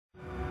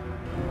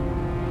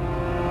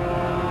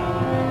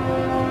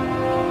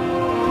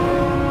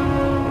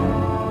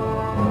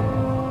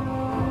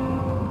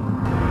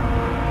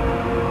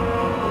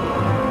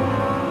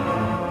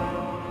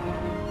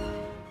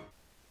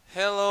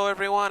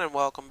everyone and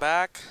welcome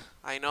back.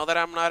 I know that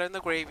I'm not in the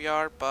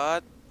graveyard,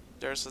 but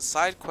there's a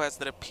side quest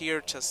that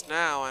appeared just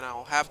now and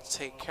I'll have to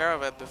take care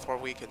of it before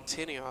we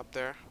continue up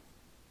there.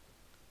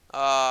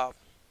 Of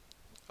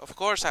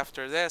course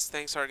after this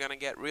things are gonna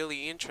get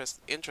really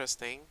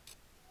interesting.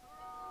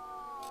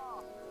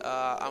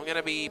 I'm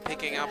gonna be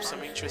picking up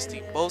some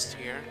interesting boasts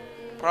here.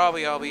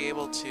 Probably I'll be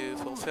able to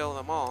fulfill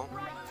them all.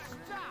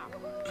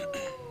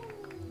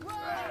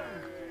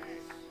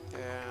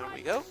 There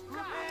we go.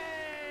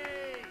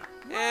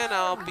 And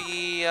I'll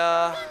be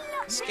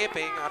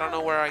skipping. I don't know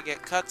where I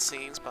get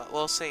cutscenes, but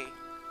we'll see.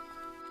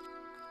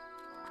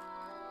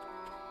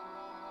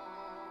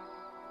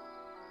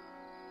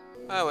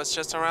 Oh, it's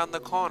just around the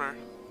corner.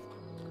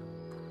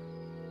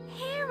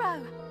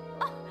 Hero!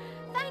 Oh,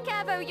 thank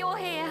Avo you're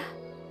here.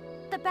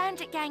 The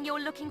bandit gang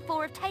you're looking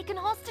for have taken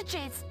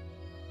hostages.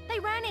 They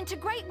ran into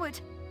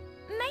Greatwood.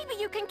 Maybe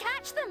you can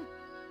catch them.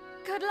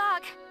 Good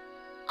luck.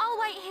 I'll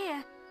wait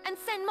here and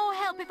send more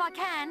help if I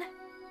can.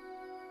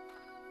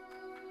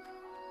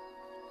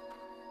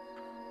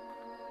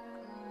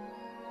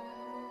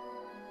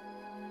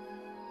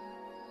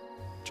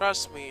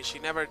 Trust me, she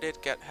never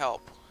did get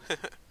help.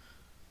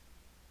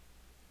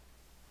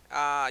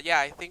 Yeah,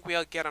 I think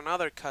we'll get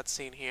another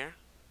cutscene here.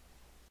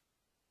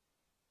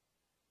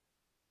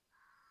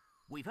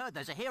 We've heard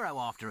there's a hero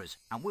after us,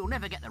 and we'll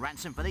never get the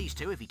ransom for these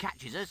two if he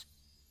catches us.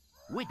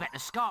 We'd better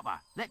scarper.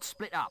 Let's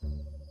split up.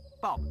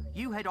 Bob,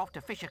 you head off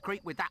to Fisher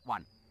Creek with that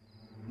one.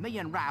 Me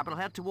and Rab will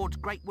head towards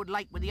Greatwood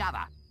Lake with the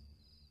other.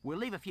 We'll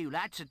leave a few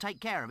lads to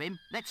take care of him.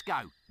 Let's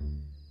go.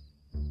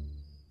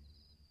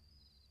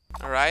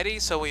 Alrighty,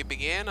 so we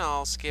begin.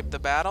 I'll skip the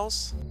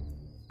battles.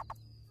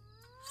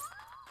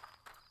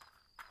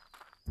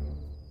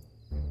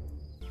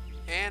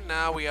 And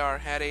now we are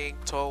heading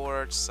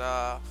towards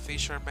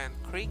Fisherman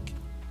Creek.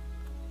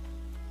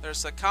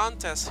 There's a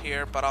contest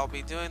here, but I'll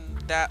be doing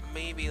that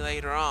maybe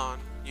later on.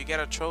 You get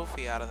a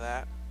trophy out of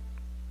that,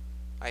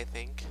 I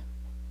think.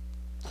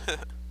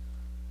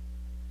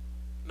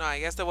 No, I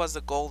guess there was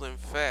the golden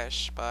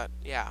fish, but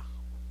yeah.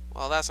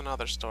 Well, that's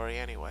another story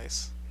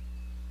anyways.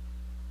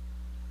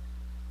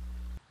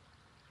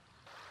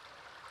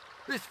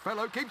 This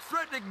fellow keeps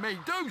threatening me.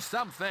 Do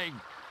something!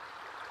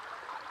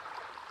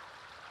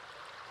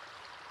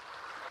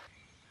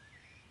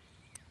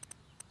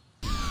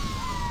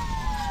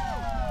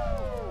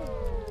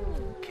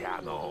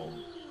 Come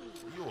on.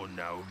 You're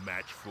no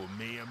match for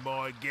me and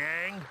my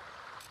gang.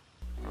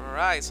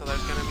 Alright, so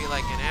there's gonna be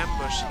like an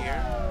ambush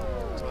here.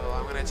 So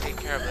I'm gonna take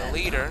care of the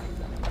leader.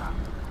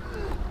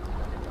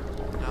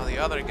 Now the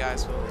other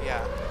guys will,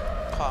 yeah,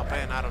 pop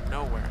in out of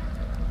nowhere.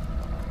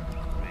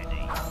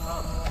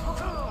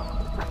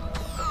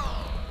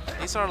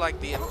 These are like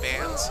the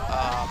advanced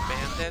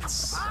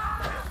bandits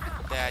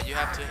that you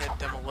have to hit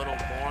them a little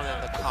more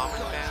than the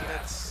common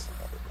bandits.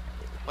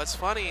 What's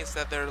funny is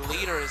that their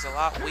leader is a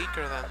lot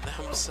weaker than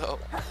them, so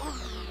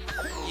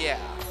yeah.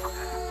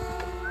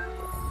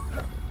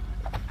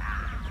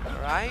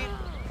 Alright,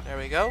 there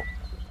we go.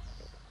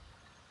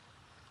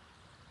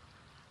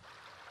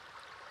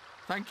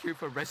 Thank you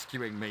for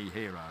rescuing me,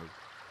 hero.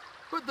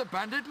 But the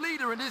bandit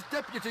leader and his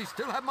deputy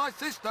still have my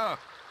sister.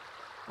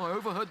 I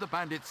overheard the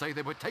bandits say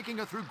they were taking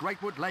her through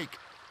Greatwood Lake.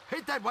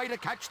 Head that way to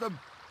catch them.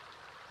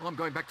 I'm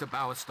going back to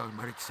Bowerstone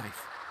where it's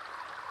safe.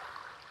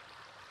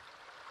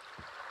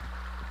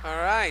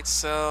 Alright,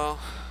 so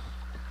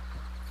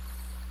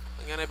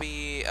I'm gonna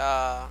be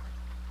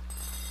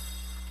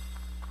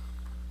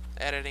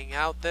editing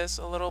out this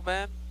a little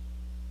bit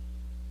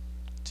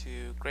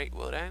to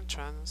Greatwood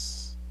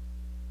entrance.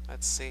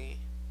 Let's see.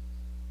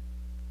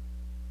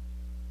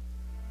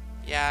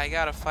 Yeah, I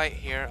got a fight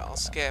here. I'll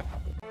skip.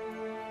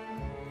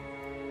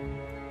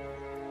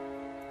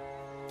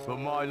 But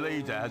my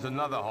leader has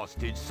another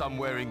hostage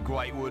somewhere in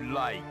Greatwood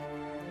Lake.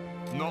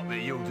 Not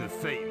that you'll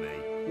defeat me.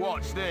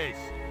 Watch this.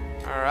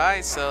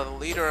 Alright, so the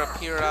leader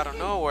appeared out of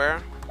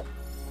nowhere.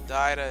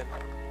 Died in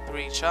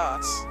 3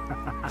 shots.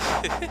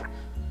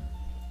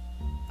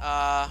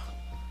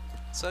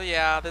 So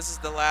yeah, this is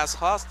the last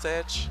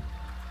hostage.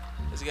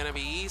 It's gonna be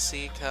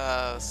easy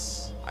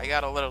because I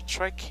got a little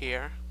trick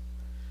here.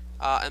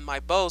 In my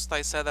boast,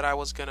 I said that I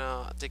was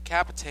gonna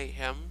decapitate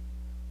him.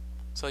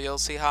 So you'll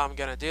see how I'm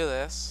gonna do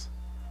this.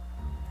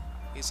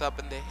 He's up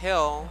in the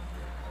hill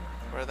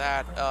where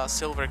that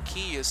silver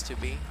key used to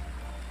be.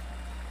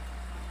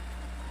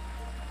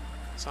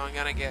 So I'm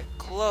gonna get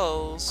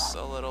close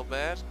a little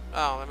bit.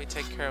 Oh, let me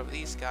take care of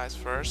these guys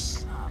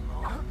first.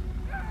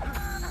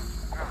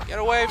 Get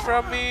away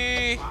from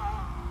me!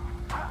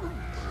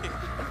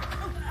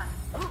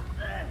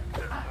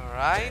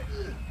 Alright.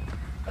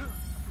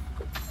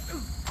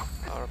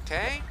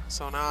 Okay,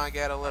 so now I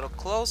get a little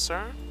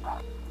closer.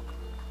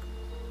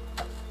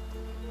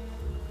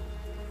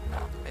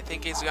 I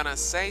think he's gonna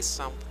say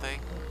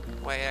something.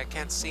 Wait, I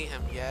can't see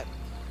him yet.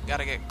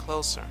 Gotta get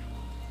closer.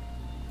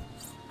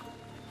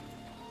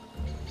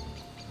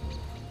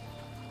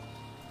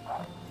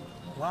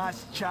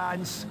 Last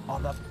chance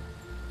on the...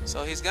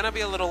 So he's gonna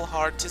be a little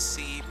hard to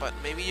see, but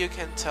maybe you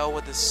can tell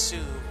with the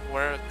suit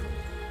where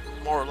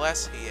more or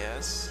less he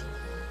is.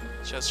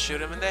 Just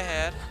shoot him in the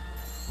head.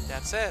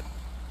 That's it.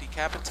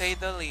 Decapitate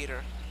the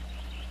leader.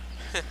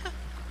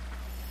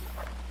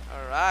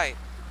 Alright.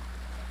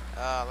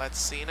 Let's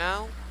see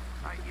now.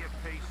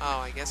 Oh,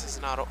 I guess it's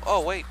not.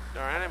 Oh, wait.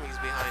 There are enemies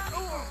behind me.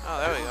 Oh,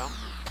 there we go.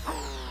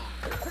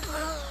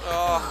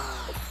 Oh.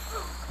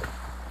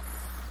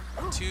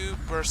 2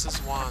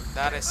 versus 1.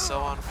 That is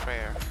so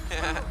unfair.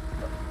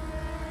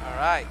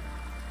 Alright.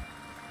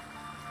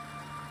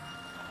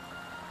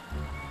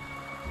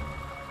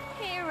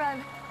 Hero,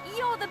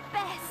 you're the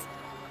best.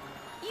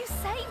 You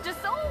saved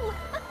us all.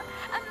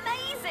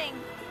 Amazing.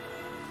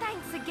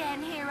 Thanks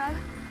again, Hero.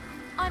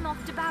 I'm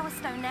off to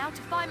Bowerstone now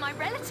to find my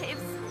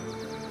relatives.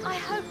 I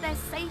hope they're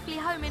safely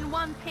home in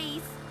one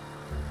piece.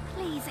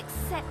 Please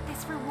accept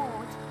this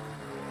reward.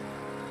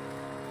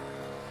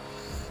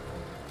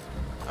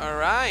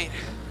 Alright,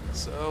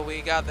 so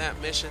we got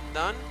that mission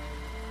done.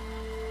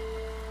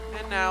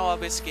 And now I'll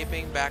be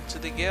skipping back to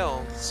the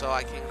guild so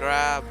I can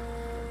grab...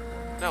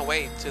 No,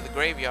 wait, to the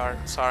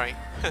graveyard, sorry.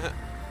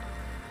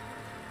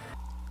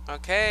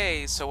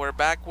 Okay, so we're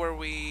back where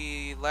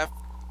we left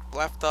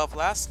off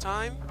last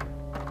time.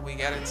 We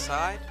get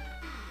inside.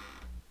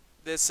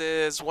 This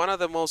is one of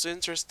the most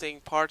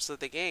interesting parts of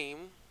the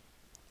game.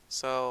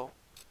 So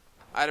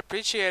I'd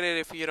appreciate it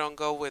if you don't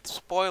go with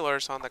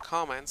spoilers on the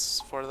comments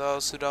for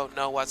those who don't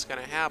know what's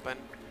gonna happen,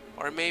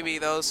 or maybe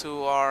those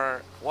who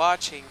are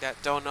watching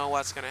that don't know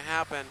what's gonna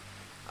happen.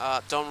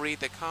 Don't read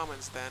the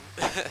comments then.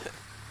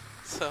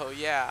 So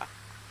yeah.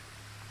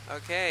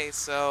 Okay,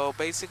 so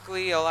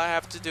basically all I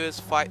have to do is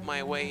fight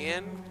my way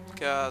in,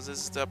 because this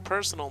is the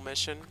personal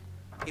mission.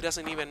 He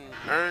doesn't even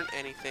earn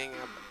anything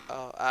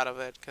out of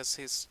it, because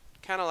he's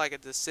kind of like a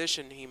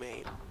decision he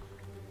made.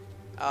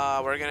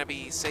 We're gonna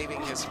be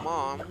saving his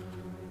mom.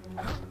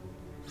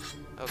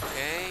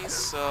 Okay,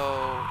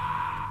 so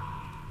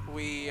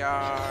we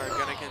are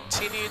gonna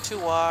continue to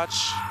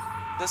watch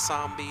the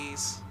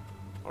zombies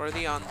or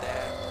the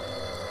undead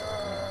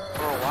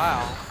for a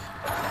while.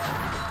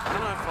 I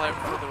don't know if like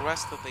for the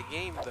rest of the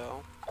game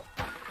though.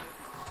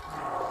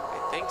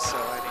 I think so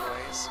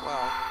anyways.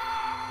 Well,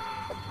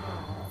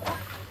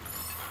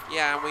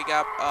 yeah, and we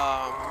got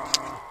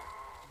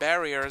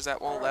barriers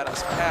that won't let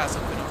us pass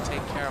if we don't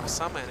take care of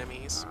some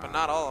enemies, but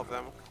not all of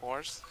them, of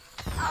course.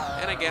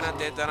 And again, I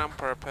did that on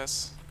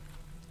purpose.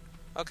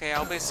 Okay,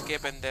 I'll be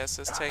skipping this.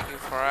 It's taking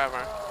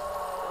forever.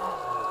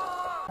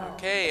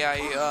 Okay, I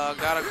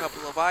got a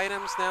couple of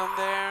items down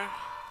there,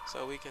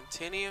 so we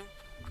continue.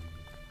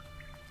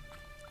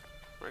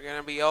 We're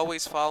gonna be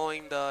always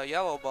following the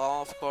yellow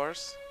ball, of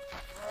course.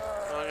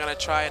 I'm gonna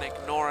try and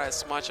ignore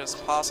as much as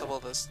possible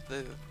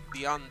the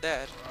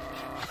undead,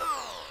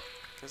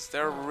 because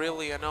they're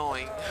really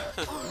annoying.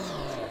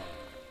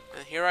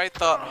 And here I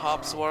thought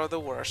hops were the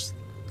worst,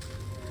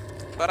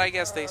 but I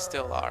guess they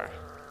still are.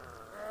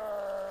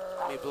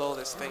 Let me blow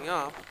this thing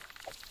up.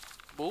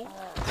 Boop.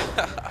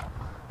 That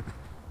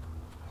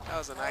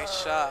was a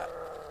nice shot.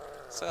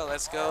 So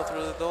let's go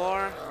through the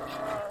door.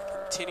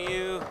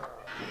 Continue.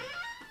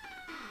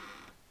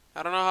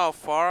 I don't know how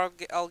far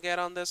I'll get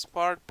on this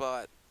part,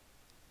 but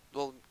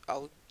I'll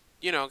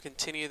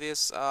continue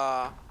this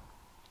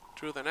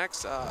through the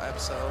next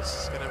episodes.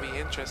 It's gonna be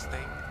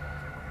interesting.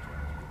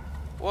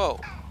 Whoa.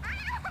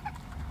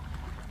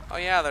 Oh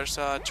yeah, there's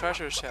a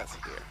treasure chest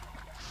here.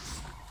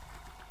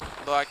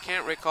 Though I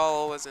can't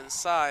recall what was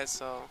inside,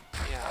 so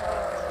yeah.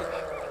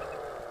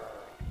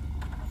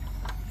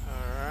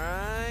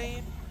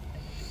 Alright.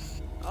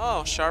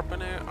 Oh,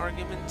 sharpen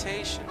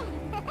argumentation.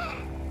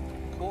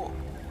 Cool.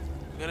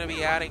 I'm gonna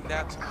be adding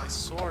that to my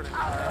sword in a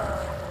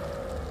minute.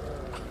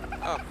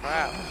 Oh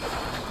crap.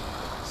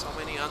 So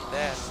many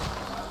undead.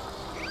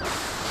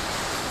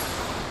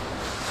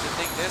 Didn't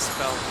think this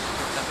spell would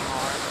hit them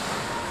hard.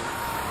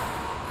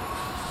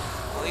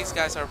 Well, these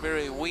guys are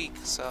very weak,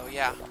 so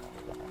yeah.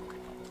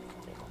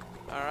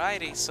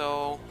 Alrighty,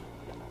 so...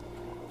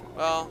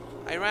 Well,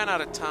 I ran out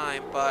of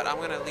time, but I'm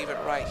gonna leave it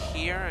right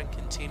here and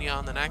continue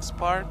on the next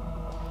part.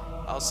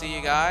 I'll see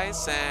you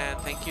guys, and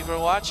thank you for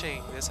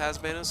watching. This has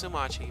been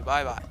Usumachi.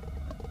 Bye bye.